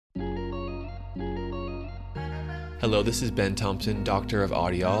Hello, this is Ben Thompson, Doctor of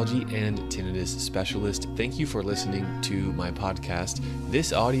Audiology and Tinnitus Specialist. Thank you for listening to my podcast.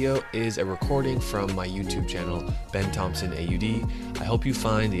 This audio is a recording from my YouTube channel, Ben Thompson AUD. I hope you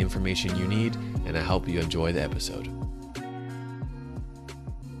find the information you need, and I hope you enjoy the episode.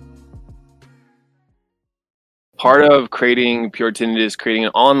 Part of creating Pure Tinnitus, creating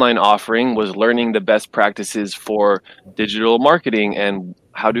an online offering, was learning the best practices for digital marketing and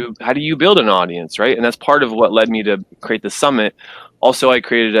how do you build an audience, right? And that's part of what led me to create the summit. Also, I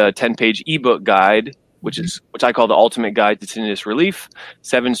created a 10-page ebook guide, which I call the Ultimate Guide to Tinnitus Relief: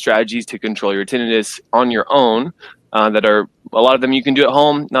 7 strategies to control your tinnitus on your own. That are a lot of them you can do at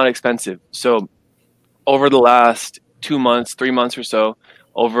home, not expensive. So, over the last 2 months, 3 months or so,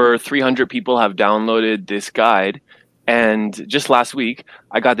 over 300 people have downloaded this guide. And just last week,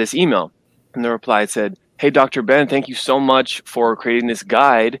 I got this email, and the reply said, "Hey, Dr. Ben, thank you so much for creating this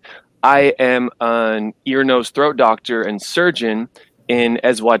guide. I am an ear, nose, throat doctor and surgeon in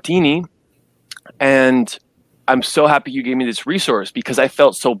Eswatini, and I'm so happy you gave me this resource because I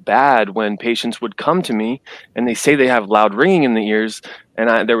felt so bad when patients would come to me and they say they have loud ringing in the ears,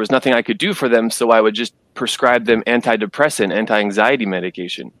 and there was nothing I could do for them, so I would just prescribe them antidepressant, anti-anxiety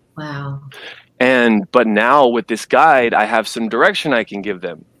medication." Wow. But now with this guide, I have some direction I can give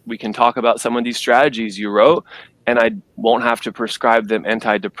them. We can talk about some of these strategies you wrote, and I won't have to prescribe them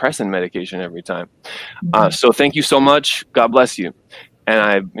antidepressant medication every time. So thank you so much. God bless you.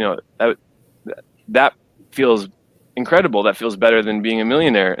 And that feels incredible. That feels better than being a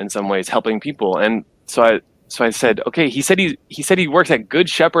millionaire in some ways, helping people. And so I said, okay. He said he works at Good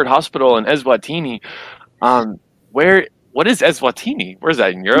Shepherd Hospital in Eswatini. What is Eswatini? Where's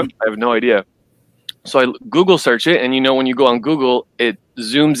that, in Europe? I have no idea. So I Google search it, and when you go on Google, it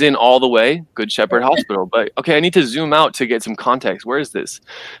zooms in all the way, Good Shepherd Hospital. But okay, I need to zoom out to get some context. Where is this?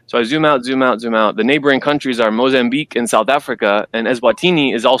 So I zoom out. The neighboring countries are Mozambique and South Africa, and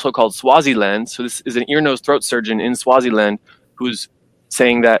Eswatini is also called Swaziland. So this is an ear, nose, throat surgeon in Swaziland who's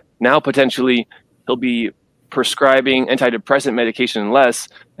saying that now potentially he'll be prescribing antidepressant medication less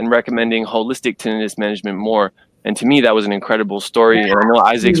and recommending holistic tinnitus management more. And to me, that was an incredible story. And I know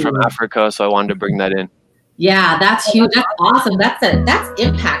Isaac's from Africa, so I wanted to bring that in. Yeah, that's huge. That's awesome. That's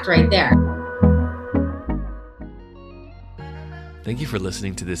impact right there. Thank you for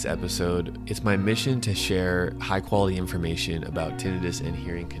listening to this episode. It's my mission to share high-quality information about tinnitus and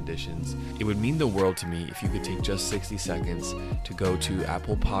hearing conditions. It would mean the world to me if you could take just 60 seconds to go to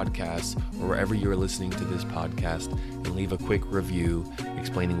Apple Podcasts or wherever you're listening to this podcast and leave a quick review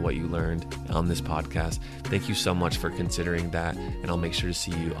explaining what you learned on this podcast. Thank you so much for considering that, and I'll make sure to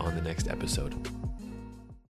see you on the next episode.